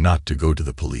warning not to go to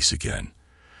the police again.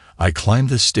 I climbed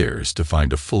the stairs to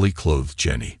find a fully clothed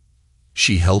Jenny.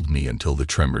 She held me until the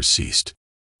tremors ceased.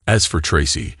 As for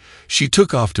Tracy, she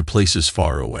took off to places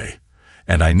far away,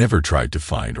 and I never tried to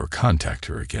find or contact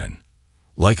her again.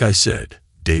 Like I said,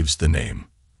 Dave's the name,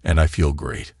 and I feel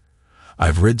great.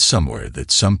 I've read somewhere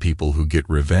that some people who get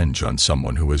revenge on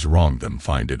someone who has wronged them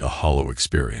find it a hollow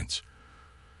experience.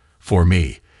 For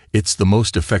me, it's the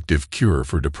most effective cure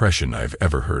for depression I've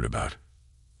ever heard about.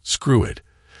 Screw it.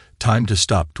 Time to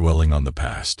stop dwelling on the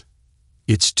past.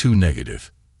 It's too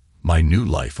negative. My new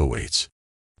life awaits.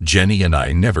 Jenny and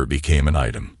I never became an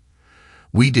item.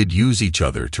 We did use each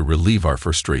other to relieve our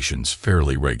frustrations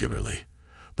fairly regularly,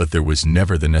 but there was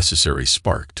never the necessary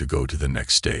spark to go to the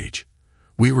next stage.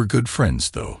 We were good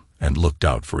friends, though, and looked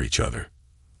out for each other.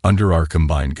 Under our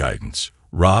combined guidance,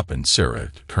 Rob and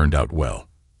Sarah turned out well.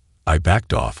 I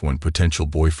backed off when potential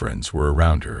boyfriends were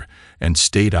around her and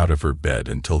stayed out of her bed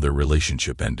until their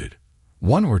relationship ended.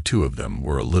 One or two of them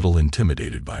were a little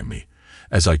intimidated by me,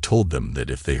 as I told them that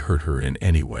if they hurt her in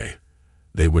any way,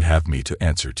 they would have me to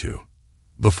answer to.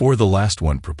 Before the last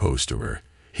one proposed to her,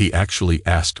 he actually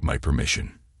asked my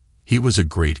permission. He was a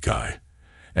great guy,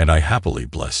 and I happily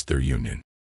blessed their union.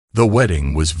 The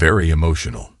wedding was very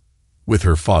emotional. With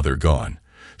her father gone,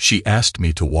 she asked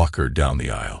me to walk her down the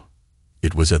aisle.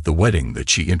 It was at the wedding that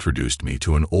she introduced me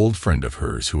to an old friend of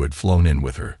hers who had flown in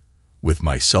with her. With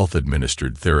my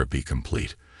self-administered therapy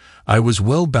complete, I was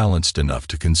well-balanced enough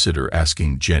to consider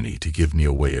asking Jenny to give me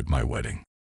away at my wedding.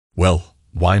 Well,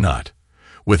 why not?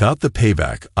 Without the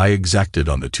payback I exacted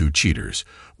on the two cheaters,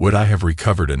 would I have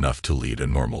recovered enough to lead a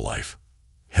normal life?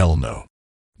 Hell no.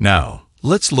 Now,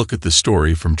 let's look at the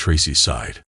story from Tracy's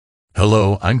side.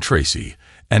 Hello, I'm Tracy,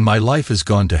 and my life has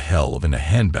gone to hell in a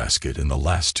handbasket in the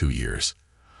last 2 years.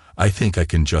 I think I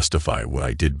can justify what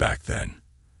I did back then.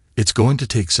 It's going to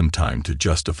take some time to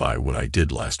justify what I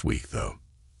did last week, though.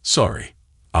 Sorry,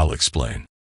 I'll explain.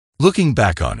 Looking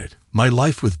back on it, my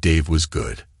life with Dave was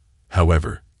good.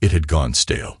 However, it had gone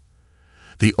stale.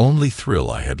 The only thrill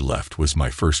I had left was my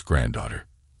first granddaughter.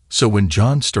 So when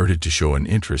John started to show an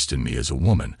interest in me as a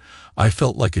woman, I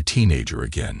felt like a teenager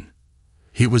again.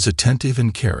 He was attentive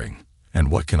and caring,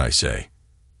 and what can I say?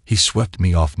 He swept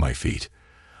me off my feet.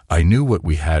 I knew what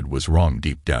we had was wrong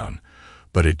deep down,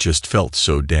 but it just felt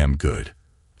so damn good.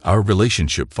 Our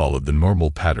relationship followed the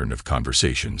normal pattern of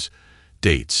conversations,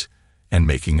 dates, and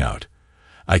making out.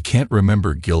 I can't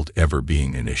remember guilt ever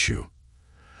being an issue.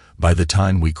 By the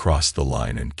time we crossed the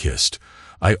line and kissed,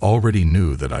 I already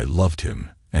knew that I loved him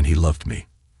and he loved me.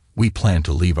 We planned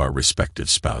to leave our respective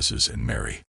spouses and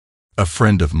marry. A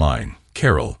friend of mine,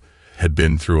 Carol, had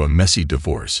been through a messy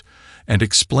divorce and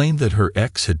explained that her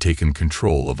ex had taken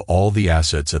control of all the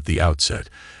assets at the outset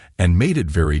and made it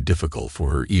very difficult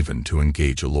for her even to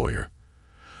engage a lawyer.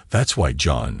 That's why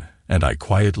John and I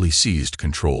quietly seized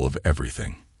control of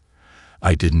everything.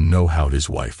 I didn't know how his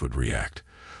wife would react,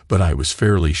 but I was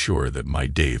fairly sure that my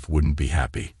Dave wouldn't be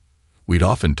happy. We'd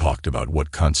often talked about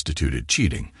what constituted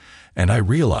cheating, and I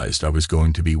realized I was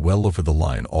going to be well over the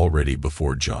line already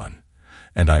before John,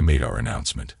 and I made our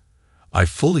announcement. I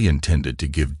fully intended to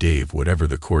give Dave whatever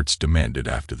the courts demanded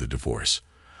after the divorce.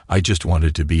 I just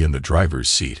wanted to be in the driver's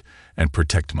seat and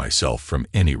protect myself from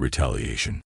any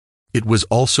retaliation. It was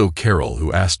also Carol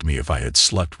who asked me if I had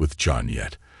slept with John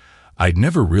yet. I'd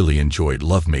never really enjoyed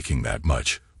lovemaking that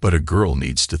much, but a girl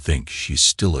needs to think she's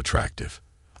still attractive.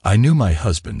 I knew my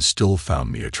husband still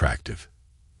found me attractive.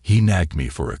 He nagged me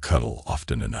for a cuddle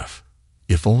often enough.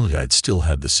 If only I'd still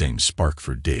had the same spark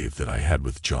for Dave that I had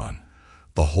with John,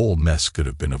 the whole mess could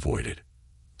have been avoided.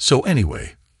 So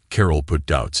anyway, Carol put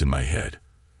doubts in my head.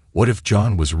 What if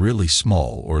John was really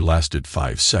small or lasted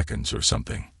 5 seconds or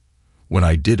something? When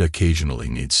I did occasionally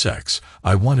need sex,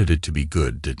 I wanted it to be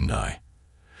good, didn't I?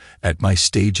 At my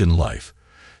stage in life,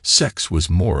 sex was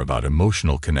more about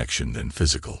emotional connection than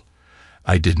physical.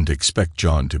 I didn't expect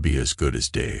John to be as good as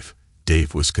Dave.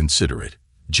 Dave was considerate,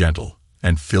 gentle,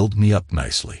 and filled me up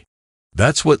nicely.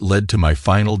 That's what led to my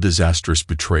final disastrous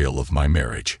betrayal of my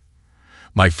marriage.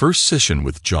 My first session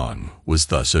with John was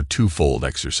thus a twofold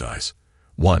exercise.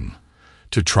 1,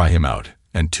 to try him out,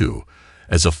 and 2,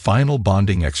 as a final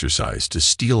bonding exercise to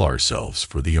steel ourselves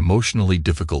for the emotionally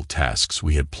difficult tasks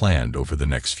we had planned over the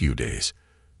next few days.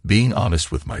 Being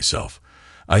honest with myself,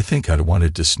 I think I'd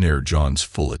wanted to snare John's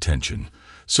full attention,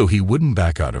 so he wouldn't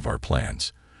back out of our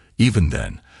plans. Even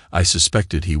then, I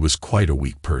suspected he was quite a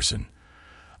weak person.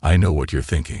 I know what you're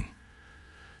thinking.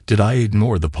 Did I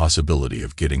ignore the possibility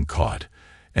of getting caught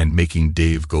and making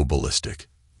Dave go ballistic?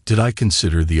 Did I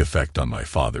consider the effect on my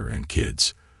father and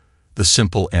kids? The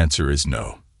simple answer is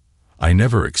no. I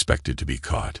never expected to be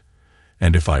caught,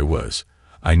 and if I was,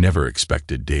 I never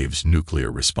expected Dave's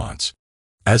nuclear response.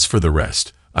 As for the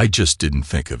rest, I just didn't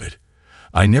think of it.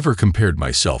 I never compared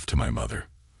myself to my mother.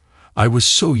 I was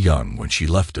so young when she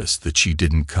left us that she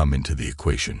didn't come into the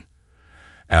equation.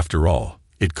 After all,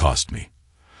 it cost me.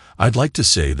 I'd like to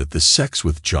say that the sex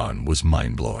with John was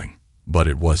mind-blowing, but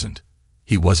it wasn't.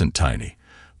 He wasn't tiny,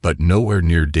 but nowhere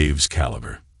near Dave's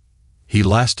caliber. He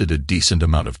lasted a decent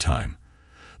amount of time,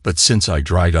 but since I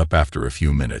dried up after a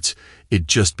few minutes, it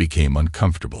just became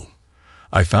uncomfortable.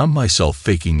 I found myself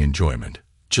faking enjoyment,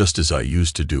 just as I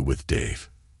used to do with Dave.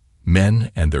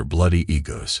 Men and their bloody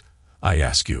egos, I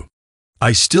ask you.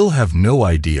 I still have no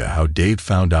idea how Dave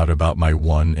found out about my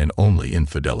one and only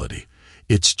infidelity.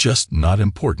 It's just not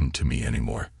important to me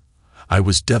anymore. I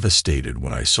was devastated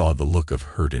when I saw the look of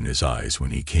hurt in his eyes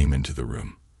when he came into the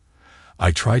room.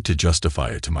 I tried to justify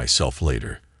it to myself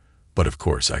later, but of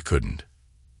course I couldn't.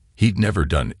 He'd never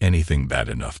done anything bad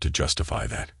enough to justify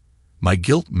that. My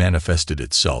guilt manifested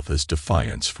itself as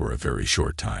defiance for a very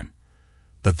short time,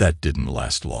 but that didn't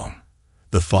last long.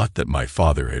 The thought that my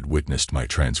father had witnessed my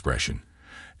transgression,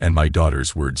 and my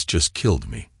daughter's words just killed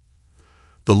me.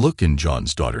 The look in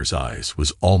John's daughter's eyes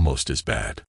was almost as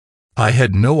bad. I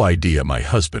had no idea my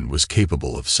husband was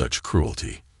capable of such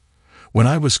cruelty. When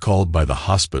I was called by the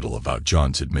hospital about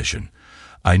John's admission,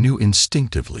 I knew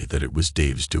instinctively that it was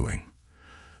Dave's doing.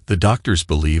 The doctors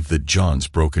believed that John's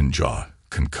broken jaw,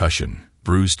 concussion,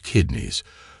 bruised kidneys,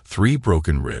 3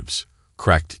 broken ribs,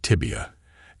 cracked tibia,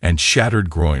 and shattered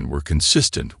groin were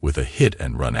consistent with a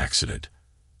hit-and-run accident.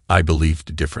 I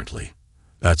believed differently.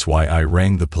 That's why I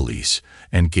rang the police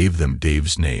and gave them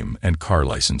Dave's name and car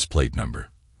license plate number.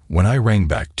 When I rang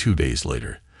back 2 days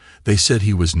later, they said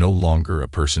he was no longer a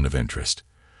person of interest.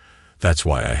 That's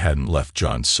why I hadn't left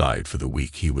John's side for the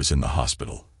week he was in the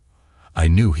hospital. I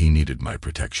knew he needed my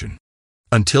protection.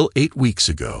 Until 8 weeks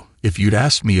ago, if you'd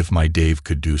asked me if my Dave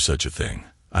could do such a thing,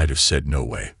 I'd have said no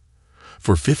way.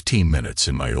 For 15 minutes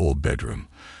in my old bedroom,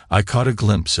 I caught a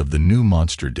glimpse of the new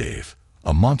monster Dave,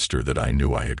 a monster that I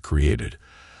knew I had created,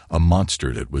 a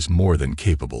monster that was more than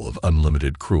capable of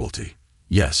unlimited cruelty.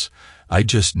 Yes, I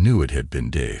just knew it had been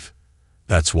Dave.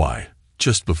 That's why,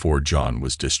 just before John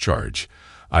was discharged,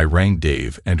 I rang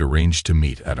Dave and arranged to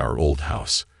meet at our old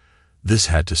house. This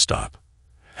had to stop.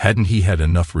 Hadn't he had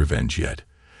enough revenge yet?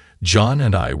 John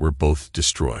and I were both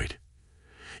destroyed.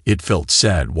 It felt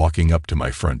sad walking up to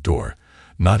my front door,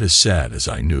 not as sad as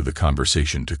I knew the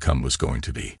conversation to come was going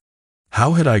to be.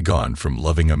 How had I gone from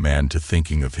loving a man to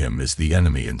thinking of him as the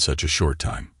enemy in such a short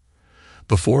time?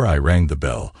 Before I rang the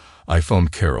bell, I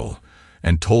phoned Carol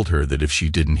and told her that if she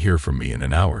didn't hear from me in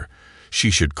an hour,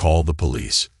 she should call the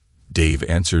police. Dave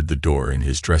answered the door in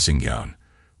his dressing gown,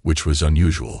 which was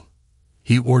unusual.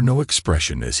 He wore no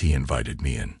expression as he invited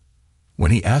me in.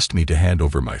 When he asked me to hand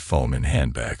over my phone and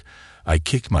handbag, I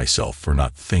kicked myself for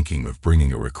not thinking of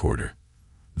bringing a recorder.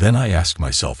 Then I asked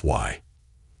myself why.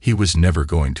 He was never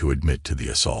going to admit to the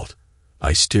assault.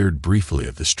 I stared briefly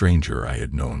at the stranger I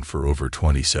had known for over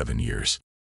 27 years.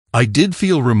 I did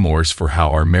feel remorse for how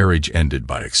our marriage ended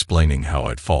by explaining how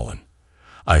I'd fallen.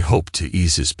 I hoped to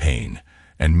ease his pain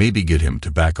and maybe get him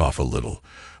to back off a little,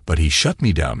 but he shut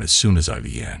me down as soon as I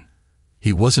began.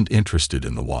 He wasn't interested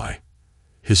in the why.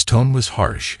 His tone was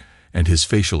harsh and his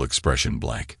facial expression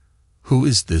blank. Who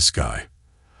is this guy?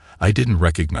 I didn't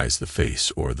recognize the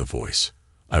face or the voice.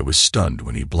 I was stunned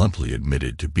when he bluntly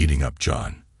admitted to beating up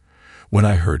John. When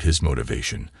I heard his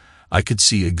motivation, I could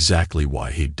see exactly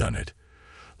why he'd done it.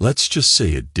 Let's just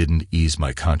say it didn't ease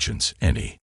my conscience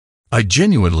any. I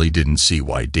genuinely didn't see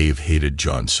why Dave hated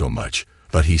John so much,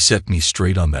 but he set me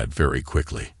straight on that very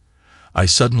quickly. I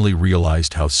suddenly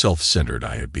realized how self-centered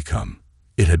I had become.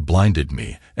 It had blinded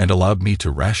me and allowed me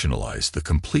to rationalize the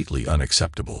completely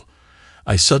unacceptable.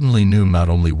 I suddenly knew not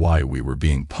only why we were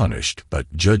being punished,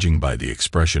 but judging by the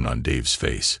expression on Dave's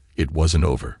face, it wasn't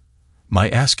over. My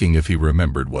asking if he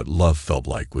remembered what love felt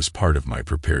like was part of my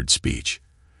prepared speech.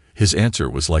 His answer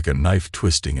was like a knife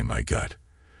twisting in my gut.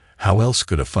 How else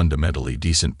could a fundamentally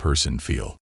decent person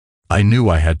feel? I knew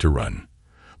I had to run.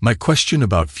 My question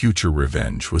about future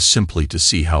revenge was simply to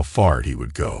see how far he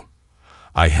would go.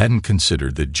 I hadn't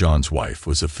considered that John's wife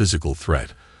was a physical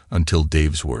threat until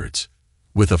Dave's words.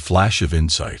 With a flash of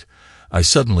insight, I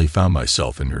suddenly found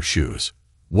myself in her shoes.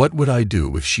 What would I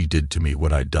do if she did to me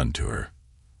what I'd done to her?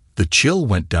 The chill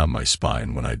went down my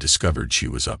spine when I discovered she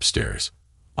was upstairs.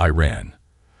 I ran.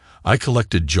 I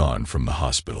collected John from the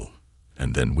hospital,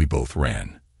 and then we both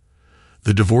ran.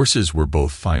 The divorces were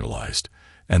both finalized,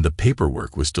 and the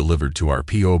paperwork was delivered to our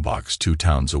P.O. box 2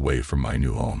 towns away from my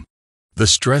new home. The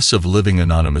stress of living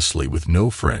anonymously with no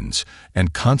friends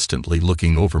and constantly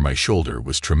looking over my shoulder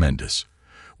was tremendous.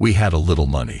 We had a little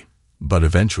money, but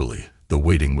eventually the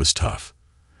waiting was tough.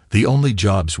 The only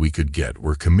jobs we could get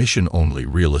were commission-only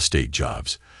real estate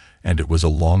jobs, and it was a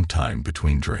long time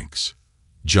between drinks.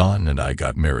 John and I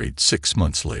got married 6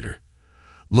 months later.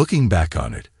 Looking back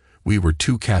on it, we were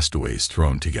two castaways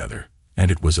thrown together,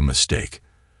 and it was a mistake.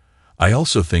 I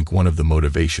also think one of the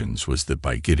motivations was that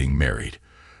by getting married,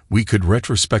 we could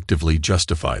retrospectively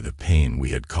justify the pain we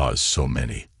had caused so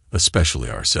many, especially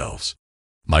ourselves.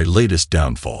 My latest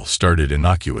downfall started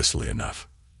innocuously enough.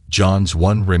 John's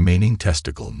one remaining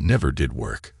testicle never did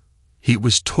work. He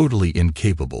was totally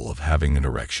incapable of having an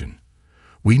erection.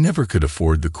 We never could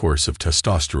afford the course of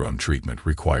testosterone treatment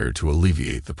required to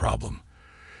alleviate the problem,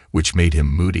 which made him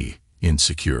moody,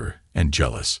 insecure, and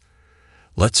jealous.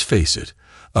 Let's face it,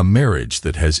 a marriage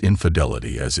that has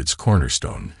infidelity as its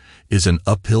cornerstone is an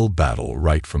uphill battle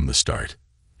right from the start.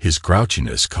 His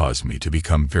grouchiness caused me to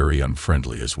become very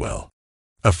unfriendly as well.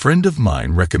 A friend of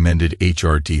mine recommended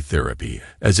HRT therapy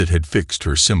as it had fixed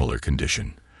her similar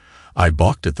condition. I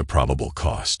balked at the probable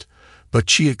cost, but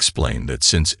she explained that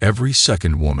since every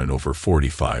second woman over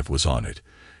 45 was on it,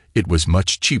 it was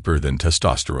much cheaper than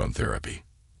testosterone therapy.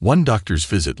 One doctor's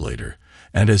visit later,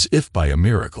 and as if by a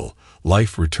miracle,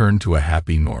 life returned to a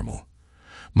happy normal.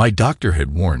 My doctor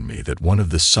had warned me that one of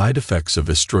the side effects of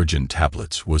estrogen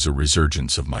tablets was a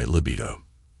resurgence of my libido.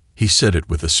 He said it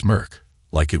with a smirk,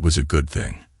 like it was a good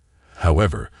thing.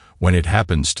 However, when it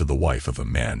happens to the wife of a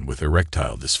man with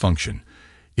erectile dysfunction,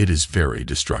 it is very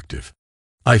destructive.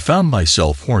 I found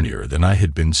myself hornier than I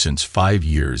had been since 5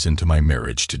 years into my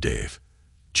marriage to Dave.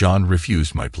 John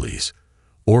refused my pleas.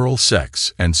 Oral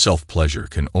sex and self-pleasure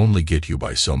can only get you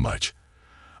by so much.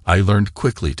 I learned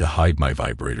quickly to hide my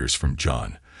vibrators from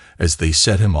John, as they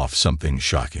set him off something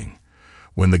shocking.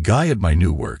 When the guy at my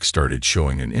new work started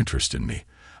showing an interest in me,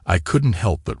 I couldn't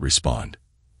help but respond.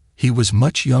 He was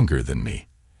much younger than me,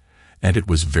 and it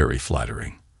was very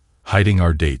flattering. Hiding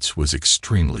our dates was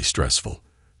extremely stressful.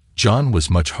 John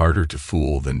was much harder to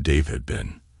fool than Dave had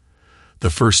been. The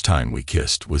first time we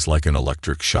kissed was like an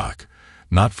electric shock,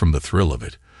 not from the thrill of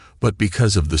it, but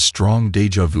because of the strong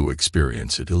déjà vu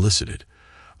experience it elicited.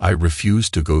 I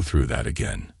refused to go through that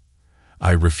again.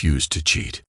 I refused to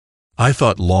cheat. I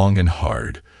thought long and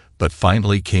hard, but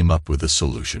finally came up with a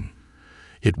solution.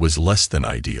 It was less than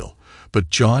ideal,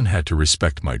 but John had to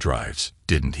respect my drives,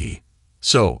 didn't he?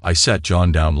 So I sat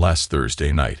John down last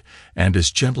Thursday night and,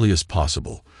 as gently as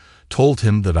possible, told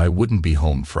him that I wouldn't be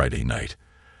home Friday night.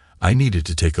 I needed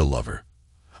to take a lover.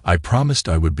 I promised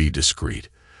I would be discreet,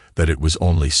 that it was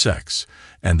only sex,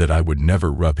 and that I would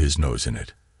never rub his nose in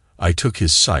it. I took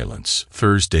his silence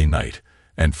Thursday night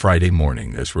and Friday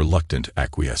morning as reluctant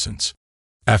acquiescence.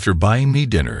 After buying me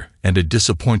dinner and a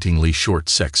disappointingly short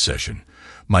sex session,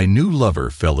 my new lover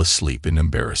fell asleep in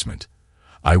embarrassment.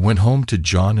 I went home to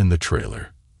John in the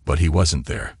trailer, but he wasn't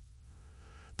there.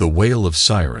 The wail of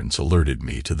sirens alerted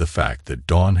me to the fact that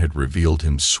dawn had revealed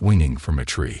him swinging from a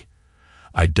tree.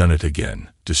 I'd done it again,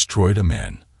 destroyed a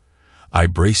man. I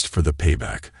braced for the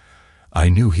payback. I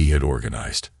knew he had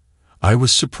organized. I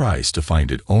was surprised to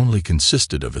find it only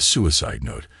consisted of a suicide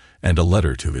note and a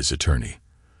letter to his attorney.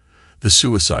 The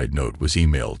suicide note was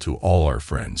emailed to all our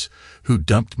friends, who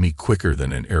dumped me quicker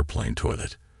than an airplane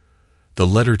toilet. The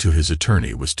letter to his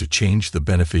attorney was to change the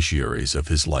beneficiaries of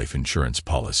his life insurance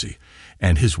policy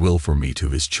and his will for me to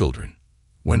his children.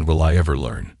 When will I ever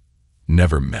learn?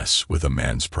 Never mess with a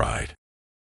man's pride.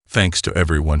 Thanks to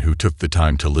everyone who took the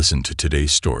time to listen to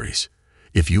today's stories.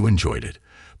 If you enjoyed it,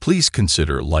 please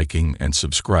consider liking and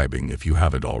subscribing if you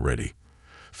haven't already.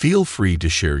 Feel free to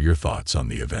share your thoughts on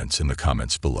the events in the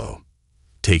comments below.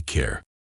 Take care.